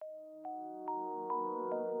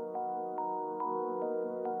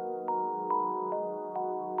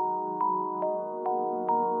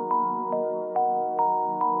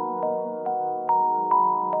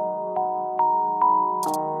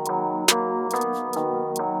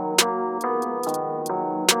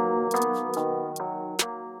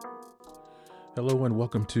Hello and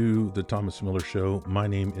welcome to the Thomas Miller Show. My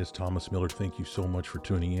name is Thomas Miller. Thank you so much for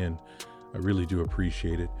tuning in. I really do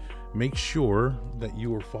appreciate it. Make sure that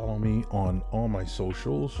you are following me on all my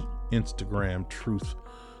socials, Instagram, Truth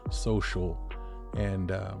Social,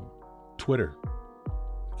 and Twitter.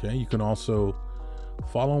 Okay, you can also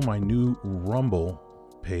follow my new Rumble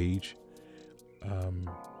page.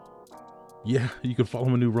 You can follow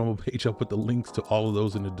my new Rumble page. I'll put the links to all of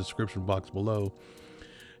those in the description box below.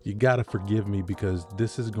 You got to forgive me because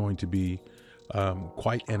this is going to be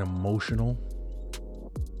quite an emotional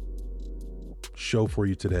show for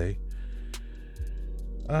you today.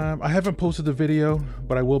 I haven't posted the video,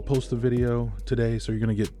 but I will post the video today. So you're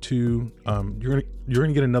going to get two. You're going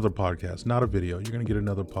to get another podcast, not a video. You're going to get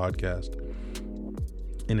another podcast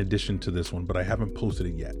in addition to this one, but I haven't posted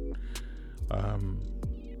it yet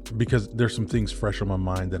because there's some things fresh on my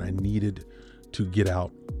mind that I needed to get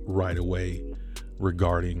out right away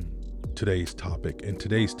regarding today's topic. And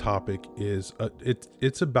today's topic is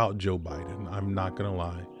it's about Joe Biden. I'm not gonna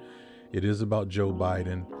lie, it is about Joe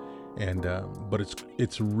Biden, and but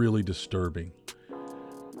it's really disturbing.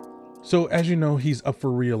 So as you know, he's up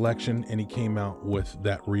for re-election, and he came out with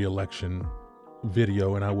that re-election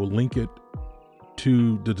video, and I will link it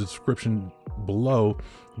to the description below,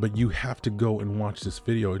 but you have to go and watch this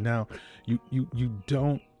video. Now you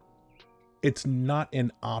don't, it's not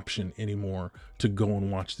an option anymore to go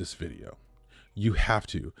and watch this video. You have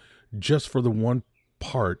to, just for the one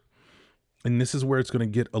part. And this is where it's going to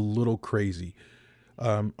get a little crazy.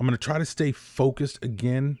 I'm going to try to stay focused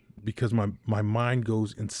again because my mind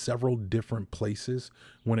goes in several different places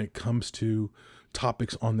when it comes to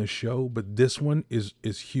topics on this show. But this one is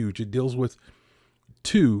huge. It deals with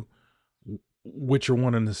two, which are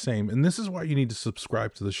one and the same. And this is why you need to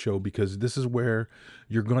subscribe to the show, because this is where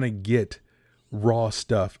you're going to get raw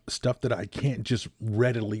stuff that I can't just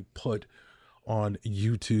readily put on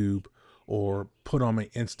YouTube or put on my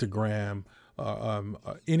Instagram,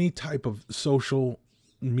 any type of social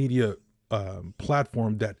media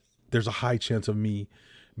platform that there's a high chance of me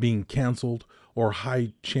being canceled or a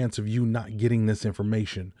high chance of you not getting this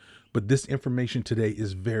information. But this information today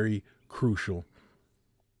is very crucial.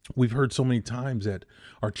 We've heard so many times that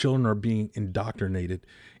our children are being indoctrinated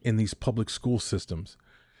in these public school systems.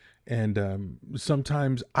 And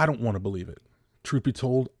sometimes I don't want to believe it. Truth be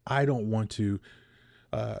told, I don't want to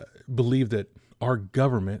believe that our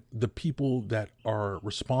government, the people that are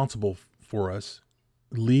responsible for us,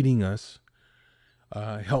 leading us,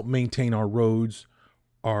 help maintain our roads,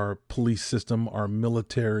 our police system, our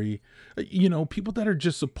military, people that are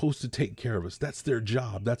just supposed to take care of us. That's their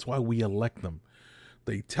job. That's why we elect them.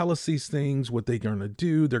 They tell us these things, what they're going to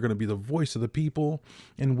do. They're going to be the voice of the people,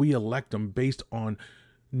 and we elect them based on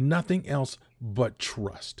nothing else but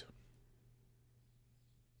trust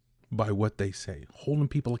by what they say, holding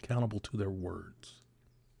people accountable to their words.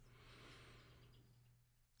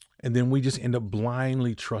 And then we just end up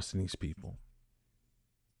blindly trusting these people.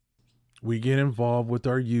 We get involved with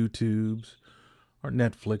our YouTubes, our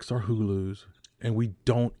Netflix, our Hulus, and we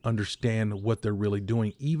don't understand what they're really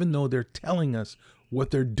doing. Even though they're telling us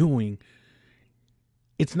what they're doing,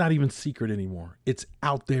 it's not even secret anymore. It's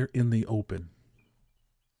out there in the open.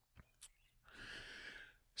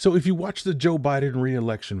 So if you watch the Joe Biden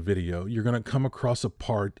re-election video, you're going to come across a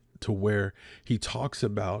part to where he talks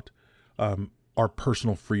about our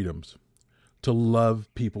personal freedoms, to love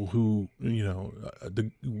people who,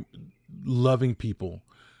 loving people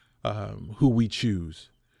who we choose,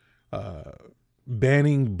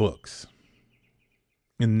 banning books.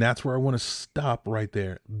 And that's where I want to stop right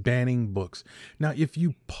there, banning books. Now, if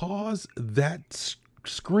you pause that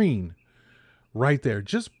screen right there,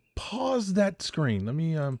 just pause that screen. Let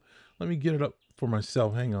me get it up for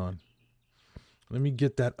myself. Hang on. Let me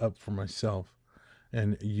get that up for myself,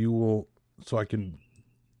 and you will, so I can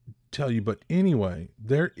tell you. But anyway,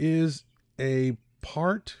 there is a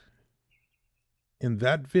part in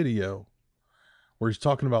that video where he's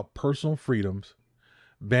talking about personal freedoms,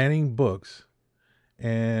 banning books,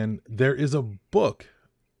 and there is a book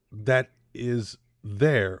that is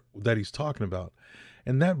there that he's talking about,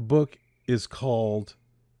 and that book is called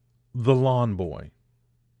The Lawn Boy,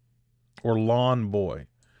 or Lawn Boy.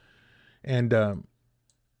 And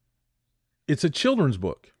it's a children's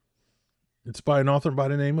book. It's by an author by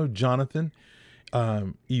the name of Jonathan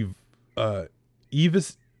Evison,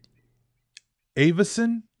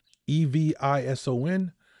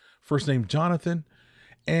 Evison, first name Jonathan.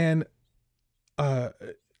 And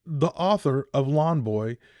the author of Lawn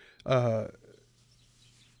Boy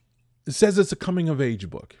says it's a coming of age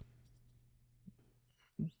book.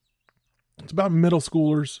 It's about middle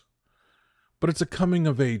schoolers but it's a coming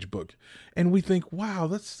of age book. And we think, wow,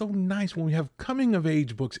 that's so nice when we have coming of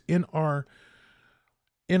age books in our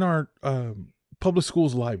public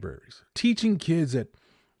schools libraries, teaching kids that,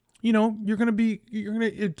 you're going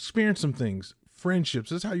to experience some things,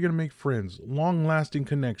 friendships. This is how you're going to make friends, long lasting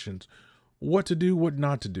connections, what to do, what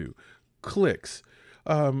not to do, cliques.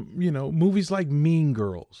 Movies like Mean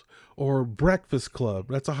Girls or Breakfast Club.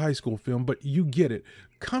 That's a high school film, but you get it.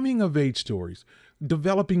 Coming of age stories,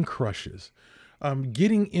 developing crushes,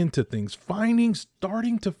 getting into things,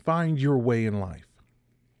 starting to find your way in life.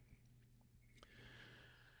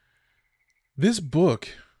 This book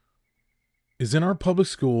is in our public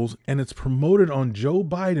schools and it's promoted on Joe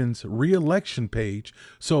Biden's re-election page.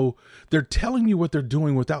 So they're telling you what they're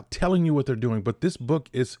doing without telling you what they're doing. But this book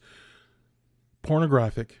is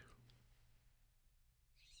pornographic.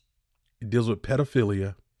 It deals with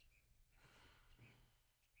pedophilia.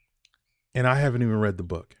 And I haven't even read the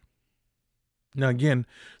book. Now, again,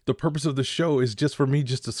 the purpose of the show is just for me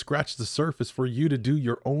just to scratch the surface, for you to do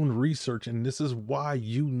your own research. And this is why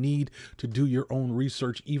you need to do your own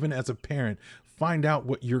research, even as a parent. Find out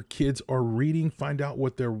what your kids are reading, find out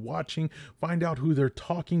what they're watching, find out who they're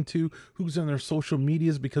talking to, who's in their social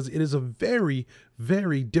medias, because it is a very,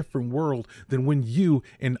 very different world than when you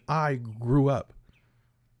and I grew up.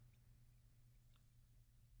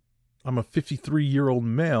 I'm a 53-year-old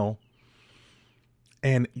male,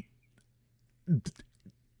 and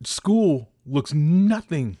school looks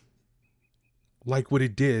nothing like what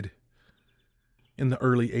it did in the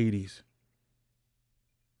early 80s.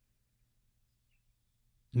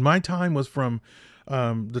 My time was from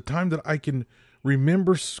the time that I can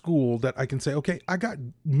remember school, that I can say, okay, I got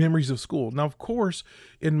memories of school. Now, of course,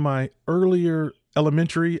 in my earlier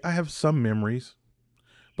elementary, I have some memories.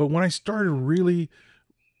 But when I started really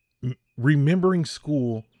remembering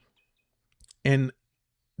school and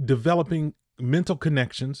developing mental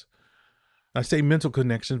connections, I say mental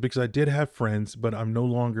connections because I did have friends, but I'm no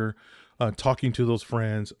longer talking to those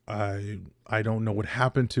friends. I don't know what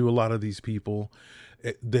happened to a lot of these people.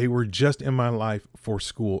 They were just in my life for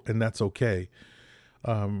school, and that's okay.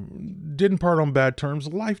 Didn't part on bad terms.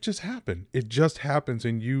 Life just happened. It just happens,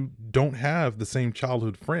 and you don't have the same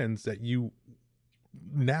childhood friends that you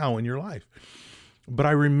now in your life. But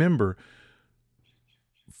I remember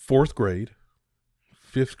 4th grade,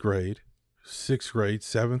 5th grade, 6th grade,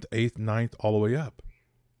 7th, 8th, 9th, all the way up.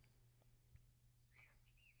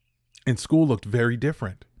 And school looked very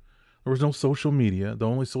different. There was no social media. The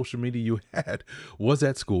only social media you had was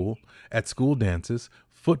at school dances,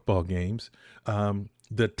 football games,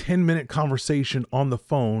 the 10-minute conversation on the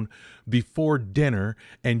phone before dinner,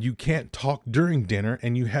 and you can't talk during dinner,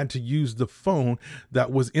 and you had to use the phone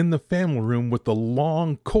that was in the family room with the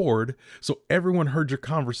long cord so everyone heard your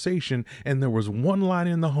conversation, and there was one line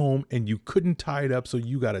in the home and you couldn't tie it up, so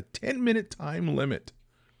you got a 10-minute time limit.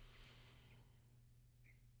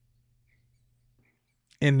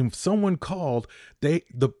 And if someone called,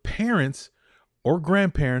 the parents or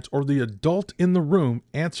grandparents or the adult in the room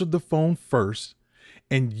answered the phone first,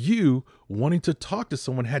 and you, wanting to talk to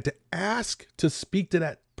someone, had to ask to speak to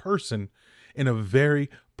that person in a very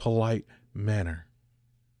polite manner.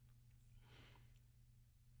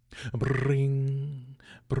 Bring,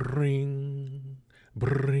 bring,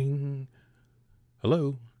 bring.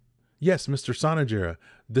 Hello? Yes, Mr. Sonajera,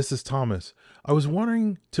 this is Thomas. I was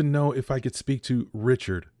wanting to know if I could speak to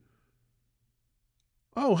Richard.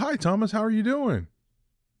 Oh, hi, Thomas. How are you doing?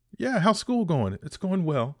 Yeah, how's school going? It's going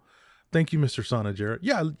well. Thank you, Mr. Sonajera.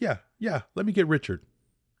 Yeah. Let me get Richard.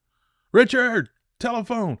 Richard,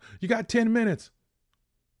 telephone. You got 10 minutes.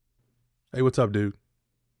 Hey, what's up, dude?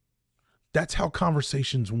 That's how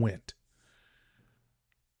conversations went.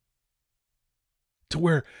 To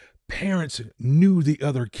where parents knew the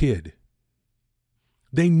other kid.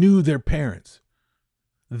 They knew their parents.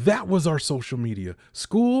 That was our social media.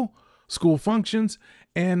 School functions,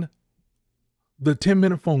 and the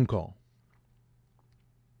 10-minute phone call.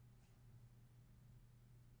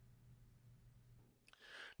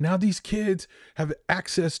 Now these kids have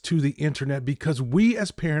access to the internet because we as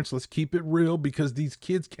parents, let's keep it real, because these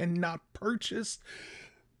kids cannot purchase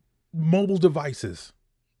mobile devices.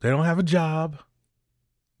 They don't have a job.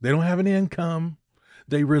 They don't have an income.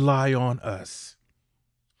 They rely on us.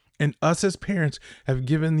 And us as parents have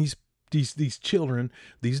given these children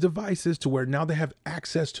these devices to where now they have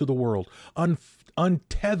access to the world,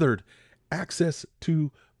 untethered access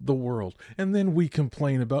to the world. And then we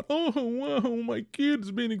complain about, oh, wow, my kid's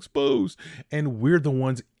been exposed. And we're the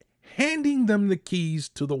ones handing them the keys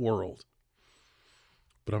to the world.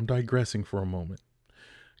 But I'm digressing for a moment.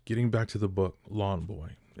 Getting back to the book, Lawn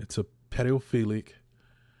Boy. It's a pedophilic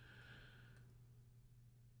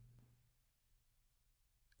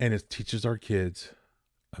and it teaches our kids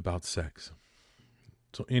about sex.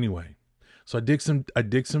 So anyway, so I did some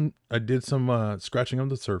scratching on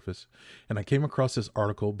the surface, and I came across this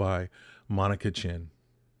article by Monica Chin.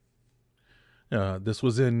 This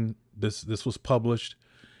was published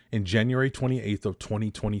in January 28th of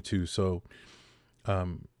 2022. So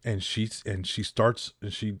and she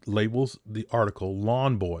labels the article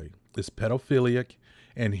 "Lawn Boy is pedophilic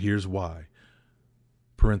and here's why."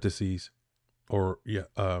 Parentheses, or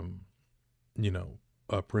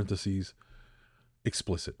parentheses,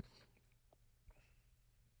 explicit.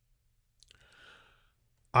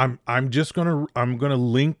 I'm gonna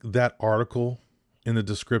link that article in the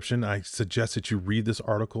description. I suggest that you read this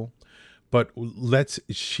article, but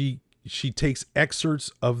she takes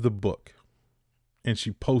excerpts of the book and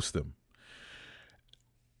she posts them.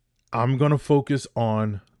 I'm gonna focus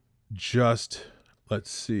on just,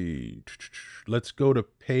 let's see, let's go to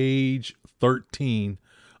page 13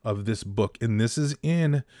 of this book, and this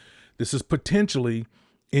is potentially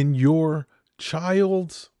in your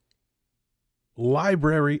child's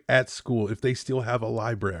library at school, if they still have a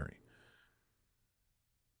library.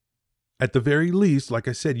 At the very least, like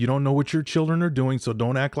I said, you don't know what your children are doing, so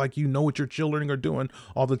don't act like you know what your children are doing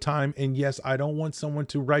all the time. And yes, I don't want someone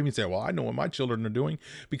to write me and say, well, I know what my children are doing,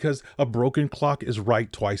 because a broken clock is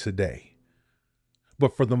right twice a day.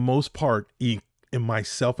 But for the most part, and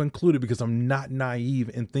myself included, because I'm not naive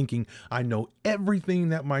in thinking I know everything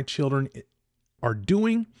that my children are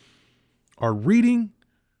doing, are reading,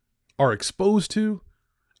 are exposed to,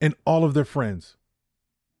 and all of their friends.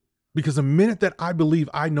 Because the minute that I believe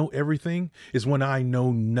I know everything is when I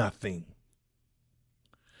know nothing.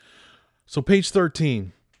 So page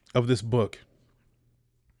 13 of this book,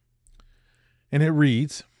 and it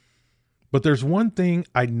reads, "But there's one thing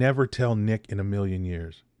I'd never tell Nick in a million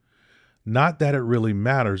years. Not that it really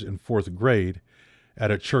matters in 4th grade at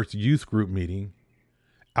a church youth group meeting,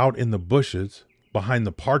 out in the bushes behind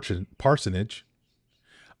the parsonage.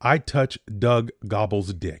 I touched Doug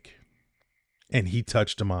Gobble's dick, and he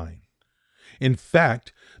touched mine. In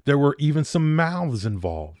fact, there were even some mouths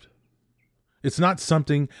involved. It's not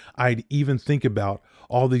something I'd even think about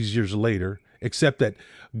all these years later, except that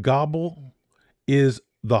Gobble is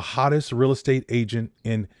the hottest real estate agent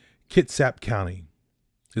in Kitsap County.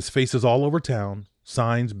 His face is all over town,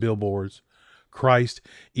 signs, billboards, Christ,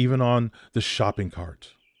 even on the shopping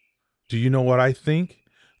cart. Do you know what I think?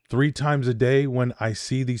 3 times a day when I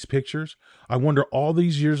see these pictures, I wonder all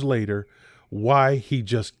these years later why he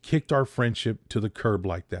just kicked our friendship to the curb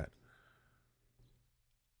like that.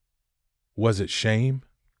 Was it shame?"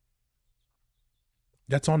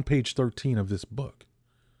 That's on page 13 of this book.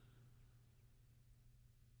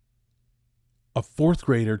 A 4th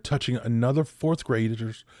grader touching another 4th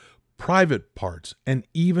grader's private parts, and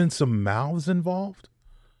even some mouths involved?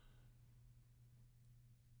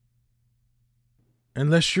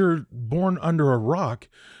 Unless you're born under a rock,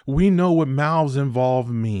 we know what mouths involved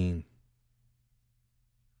mean.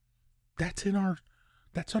 That's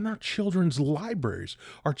on our children's libraries,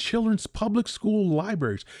 our children's public school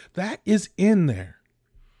libraries. That is in there.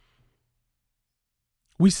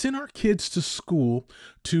 We send our kids to school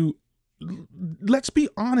to, let's be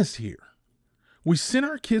honest here. We send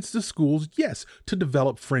our kids to schools, yes, to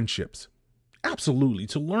develop friendships. Absolutely.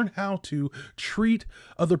 To learn how to treat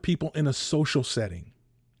other people in a social setting.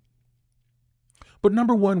 But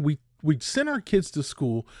number one, we send our kids to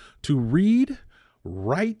school to read,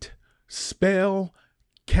 write, spell,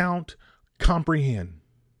 count, comprehend.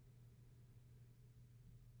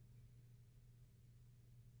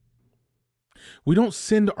 We don't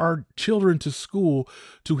send our children to school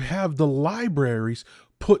to have the libraries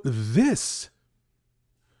put this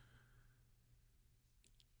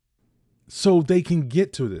so they can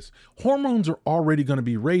get to this. Hormones are already going to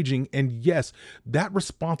be raging. And yes, that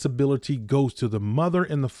responsibility goes to the mother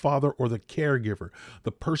and the father, or the caregiver,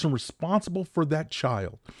 the person responsible for that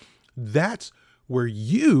child. That's where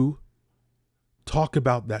you talk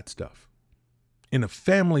about that stuff in a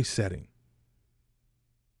family setting.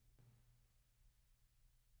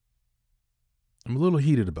 I'm a little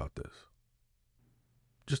heated about this.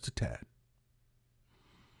 Just a tad.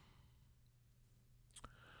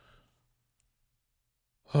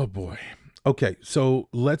 Oh boy. Okay, so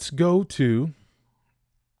let's go to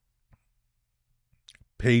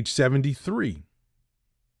page 73.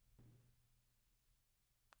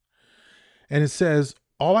 And it says,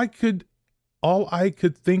 all I could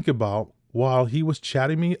think about while he was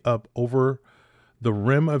chatting me up over the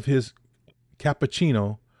rim of his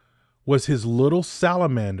cappuccino was his little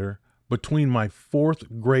salamander between my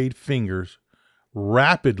 4th grade fingers,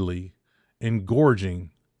 rapidly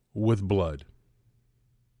engorging with blood.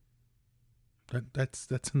 That's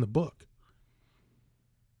in the book.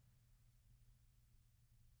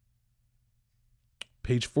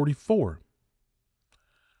 Page 44.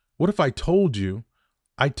 What if I told you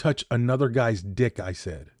I touch another guy's dick, I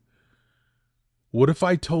said? What if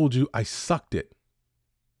I told you I sucked it?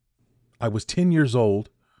 I was 10 years old,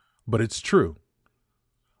 but it's true.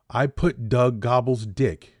 I put Doug Gobble's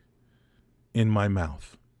dick in my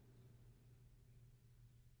mouth.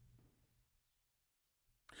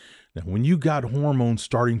 Now, when you got hormones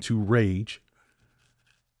starting to rage,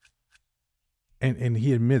 and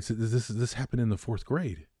he admits that this happened in the 4th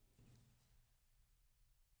grade.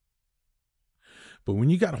 But when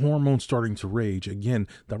you got hormones starting to rage, again,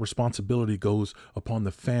 that responsibility goes upon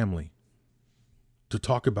the family to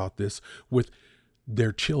talk about this with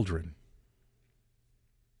their children.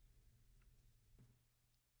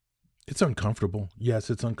 It's uncomfortable. Yes,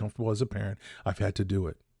 it's uncomfortable as a parent. I've had to do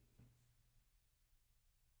it.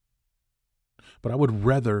 But I would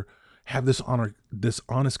rather have this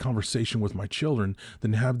honest conversation with my children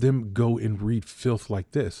than have them go and read filth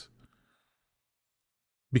like this.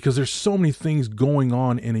 Because there's so many things going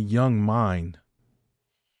on in a young mind.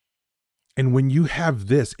 And when you have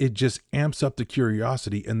this, it just amps up the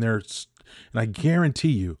curiosity. And I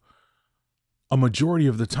guarantee you, a majority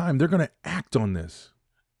of the time, they're going to act on this.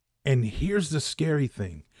 And here's the scary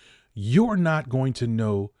thing. You're not going to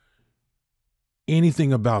know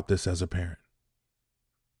anything about this as a parent.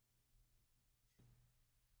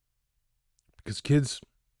 Because kids,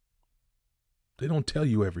 they don't tell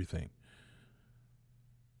you everything.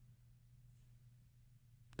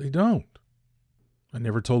 They don't. I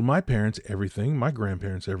never told my parents everything, my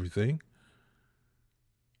grandparents everything.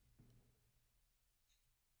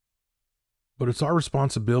 But it's our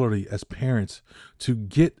responsibility as parents to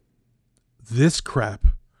get this crap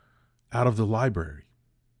out of the library.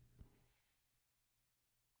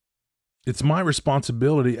 It's my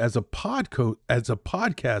responsibility as a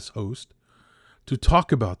podcast host to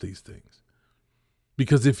talk about these things.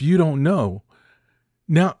 Because if you don't know,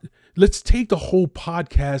 now let's take the whole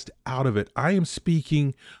podcast out of it. I am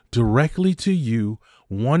speaking directly to you,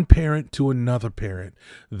 one parent to another parent.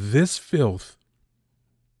 This filth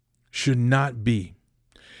should not be.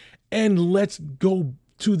 And let's go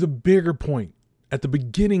to the bigger point at the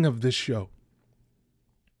beginning of this show.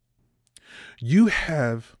 You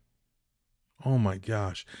have, oh my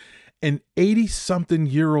gosh, an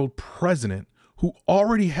 80-something-year-old president who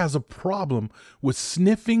already has a problem with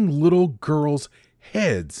sniffing little girls'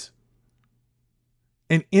 heads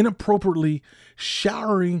and inappropriately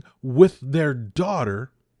showering with their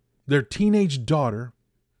daughter, their teenage daughter,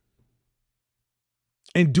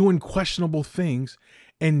 and doing questionable things.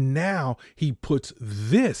 And now he puts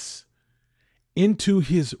this into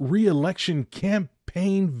his re-election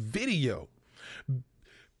campaign video.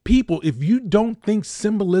 People, if you don't think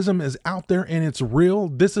symbolism is out there and it's real,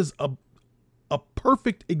 this is a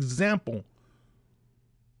perfect example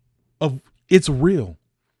of it's real.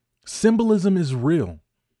 Symbolism is real.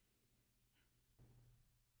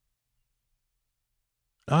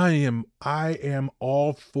 I am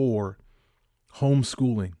all for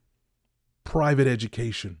homeschooling, private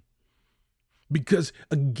education. Because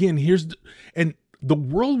again, and the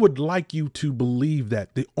world would like you to believe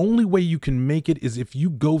that the only way you can make it is if you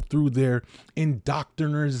go through their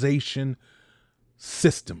indoctrination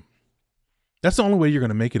system. That's the only way you're going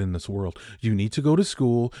to make it in this world. You need to go to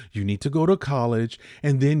school, you need to go to college,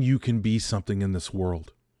 and then you can be something in this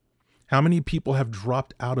world. How many people have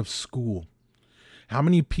dropped out of school? How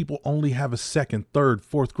many people only have a 2nd, 3rd,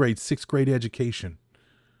 4th grade, 6th grade education?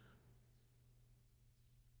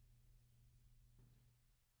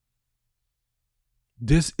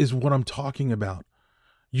 This is what I'm talking about.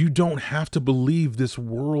 You don't have to believe this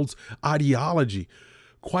world's ideology.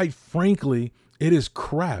 Quite frankly, it is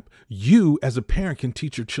crap. You as a parent can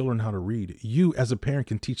teach your children how to read. You as a parent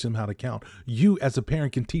can teach them how to count. You as a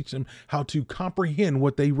parent can teach them how to comprehend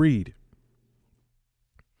what they read.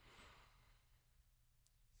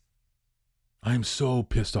 I'm so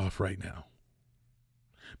pissed off right now.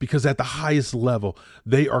 Because at the highest level,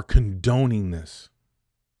 they are condoning this.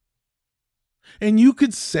 And you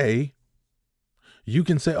can say,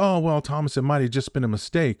 oh, well, Thomas, it might have just been a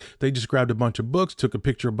mistake. They just grabbed a bunch of books, took a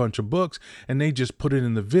picture of a bunch of books, and they just put it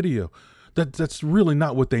in the video. That's really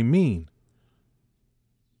not what they mean.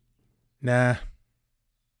 Nah.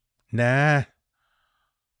 I'm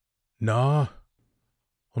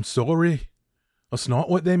sorry. That's not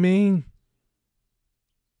what they mean.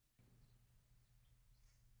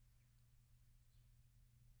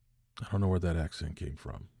 I don't know where that accent came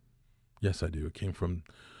from. Yes, I do. It came from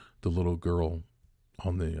the little girl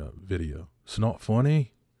on the video. It's not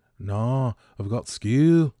funny? No, I've got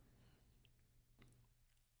skill.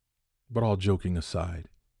 But all joking aside,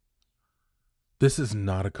 this is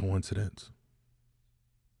not a coincidence.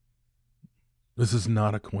 This is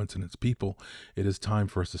not a coincidence. People, it is time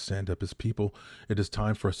for us to stand up as people. It is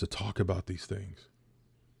time for us to talk about these things.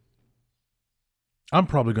 I'm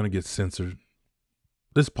probably going to get censored.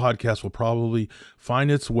 This podcast will probably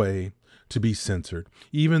find its way to be censored,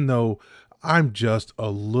 even though I'm just a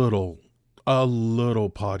little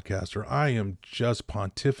podcaster. I am just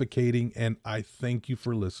pontificating, and I thank you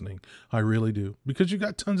for listening. I really do, because you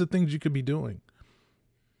got tons of things you could be doing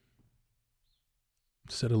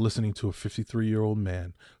instead of listening to a 53-year-old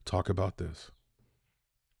man talk about this.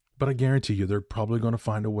 But I guarantee you, they're probably going to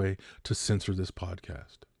find a way to censor this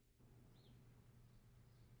podcast.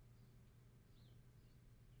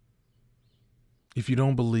 If you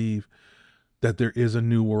don't believe that there is a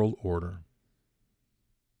new world order,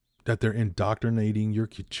 that they're indoctrinating your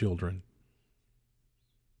children,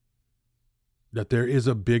 that there is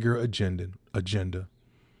a bigger agenda.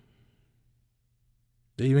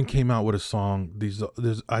 They even came out with a song.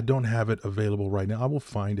 I don't have it available right now. I will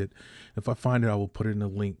find it. If I find it, I will put it in a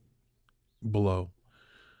link below.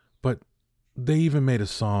 But they even made a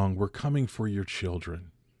song, "We're Coming for Your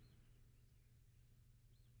Children."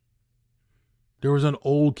 There was an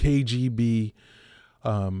old KGB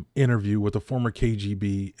interview with a former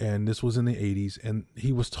KGB, and this was in the 80s, and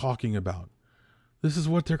he was talking about, this is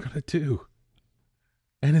what they're going to do.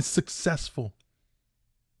 And it's successful.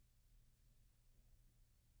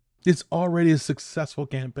 It's already a successful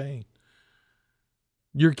campaign.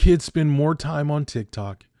 Your kids spend more time on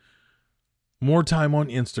TikTok, more time on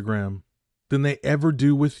Instagram than they ever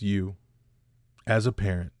do with you as a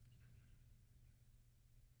parent.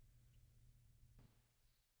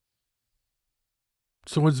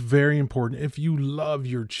 So it's very important. If you love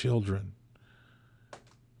your children,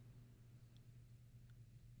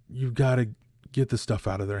 you've got to get the stuff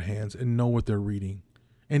out of their hands and know what they're reading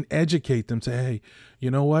and educate them. Say, hey,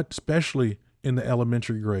 you know what? Especially in the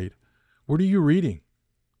elementary grade, what are you reading?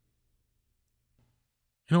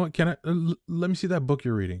 You know what? Let me see that book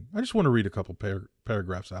you're reading. I just want to read a couple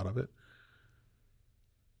paragraphs out of it.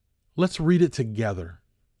 Let's read it together.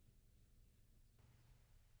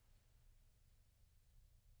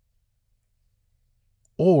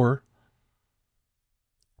 Or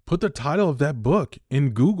put the title of that book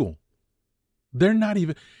in Google.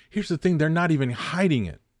 Here's the thing, they're not even hiding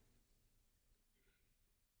it.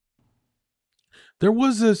 There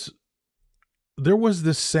was this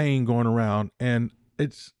saying going around, and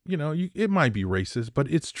it's, it might be racist, but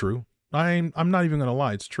it's true. I'm not even going to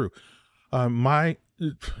lie. It's true. My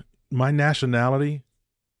nationality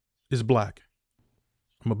is black.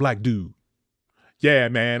 I'm a black dude. Yeah,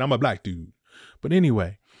 man, I'm a black dude. But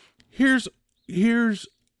anyway, here's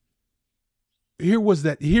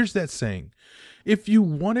that saying. If you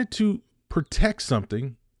wanted to protect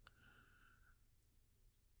something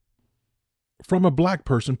from a black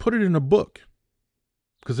person, put it in a book,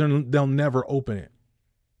 because they'll never open it.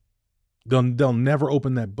 They'll never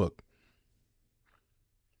open that book.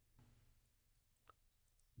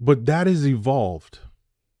 But that is evolved.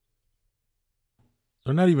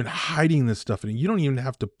 They're not even hiding this stuff. You don't even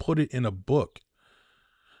have to put it in a book.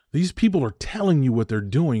 These people are telling you what they're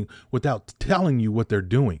doing without telling you what they're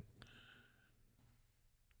doing.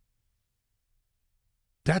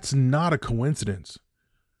 That's not a coincidence.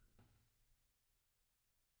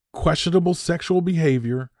 Questionable sexual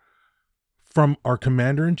behavior from our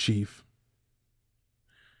commander-in-chief.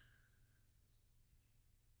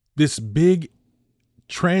 This big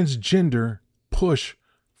transgender push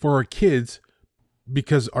for our kids,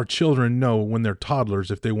 because our children know when they're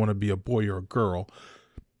toddlers if they want to be a boy or a girl.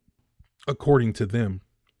 According to them,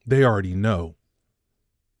 they already know.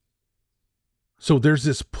 So there's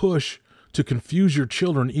this push to confuse your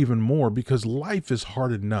children even more, because life is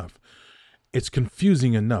hard enough. It's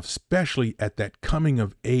confusing enough, especially at that coming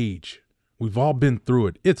of age. We've all been through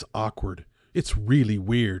it. It's awkward. It's really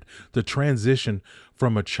weird. The transition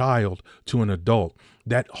from a child to an adult,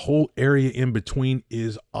 that whole area in between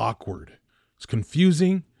is awkward. It's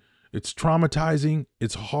confusing. It's traumatizing.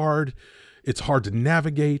 It's hard. It's hard to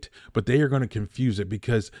navigate, but they are going to confuse it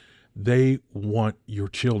because they want your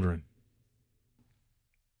children.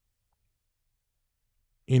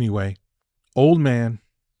 Anyway, old man,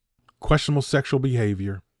 questionable sexual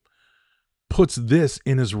behavior, puts this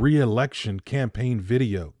in his re-election campaign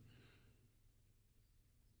video.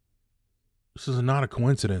 This is not a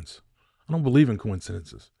coincidence. I don't believe in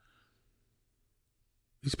coincidences.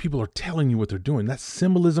 These people are telling you what they're doing. That's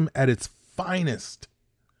symbolism at its finest.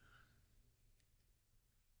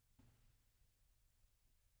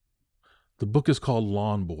 The book is called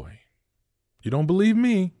Lawn Boy. You don't believe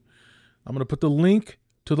me? I'm going to put the link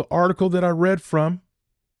to the article that I read from.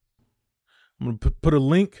 I'm going to put a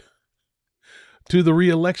link to the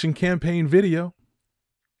re-election campaign video.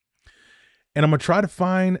 And I'm going to try to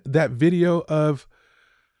find that video of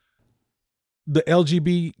the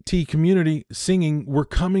LGBT community singing, "We're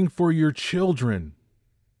coming for your children."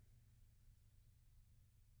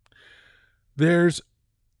 There's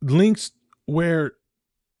links where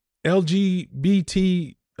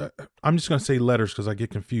LGBT, I'm just going to say letters because I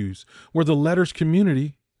get confused, where the letters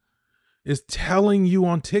community is telling you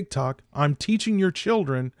on TikTok, "I'm teaching your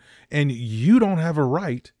children and you don't have a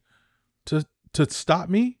right to stop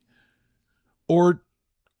me or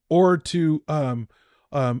to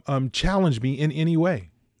challenge me in any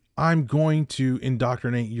way. I'm going to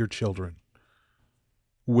indoctrinate your children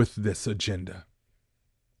with this agenda."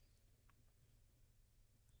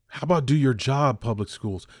 How about do your job, public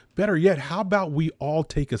schools? Better yet, how about we all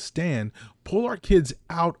take a stand, pull our kids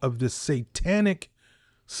out of this satanic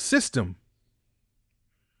system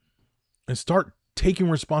and start taking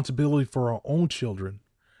responsibility for our own children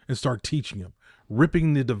and start teaching them,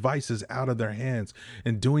 ripping the devices out of their hands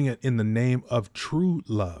and doing it in the name of true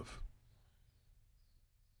love.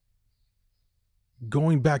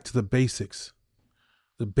 Going back to the basics.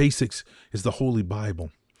 The basics is the Holy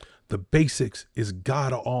Bible. The basics is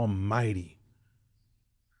God Almighty.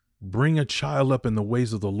 Bring a child up in the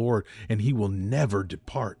ways of the Lord, and he will never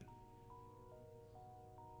depart.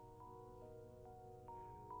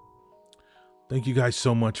 Thank you guys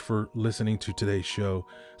so much for listening to today's show.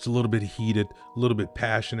 It's a little bit heated, a little bit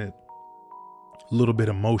passionate, a little bit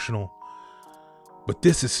emotional, but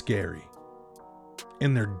this is scary.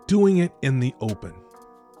 And they're doing it in the open.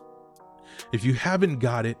 If you haven't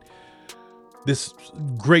got it, this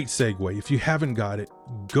great segue. If you haven't got it,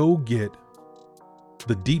 go get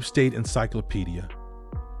the Deep State Encyclopedia,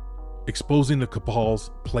 Exposing the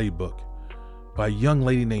Cabal's Playbook by a young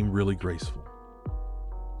lady named Really Graceful.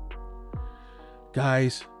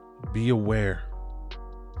 Guys, be aware.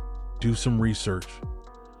 Do some research.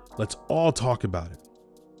 Let's all talk about it.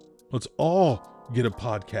 Let's all get a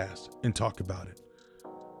podcast and talk about it.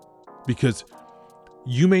 Because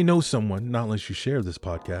you may know someone, not unless you share this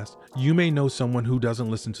podcast, you may know someone who doesn't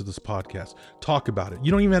listen to this podcast. Talk about it. You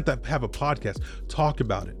don't even have to have a podcast. Talk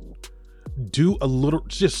about it. Do a little,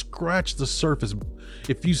 just scratch the surface.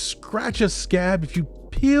 If you scratch a scab, if you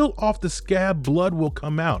peel off the scab, blood will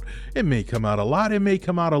come out. It may come out a lot, it may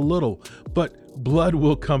come out a little, but blood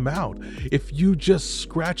will come out. If you just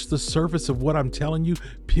scratch the surface of what I'm telling you,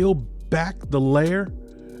 peel back the layer,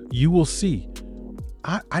 you will see.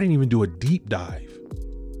 I didn't even do a deep dive.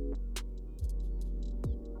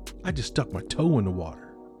 I just stuck my toe in the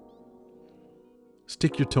water.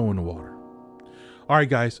 Stick your toe in the water. All right,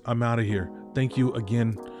 guys, I'm out of here. Thank you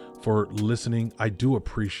again for listening. I do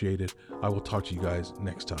appreciate it. I will talk to you guys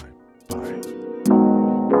next time.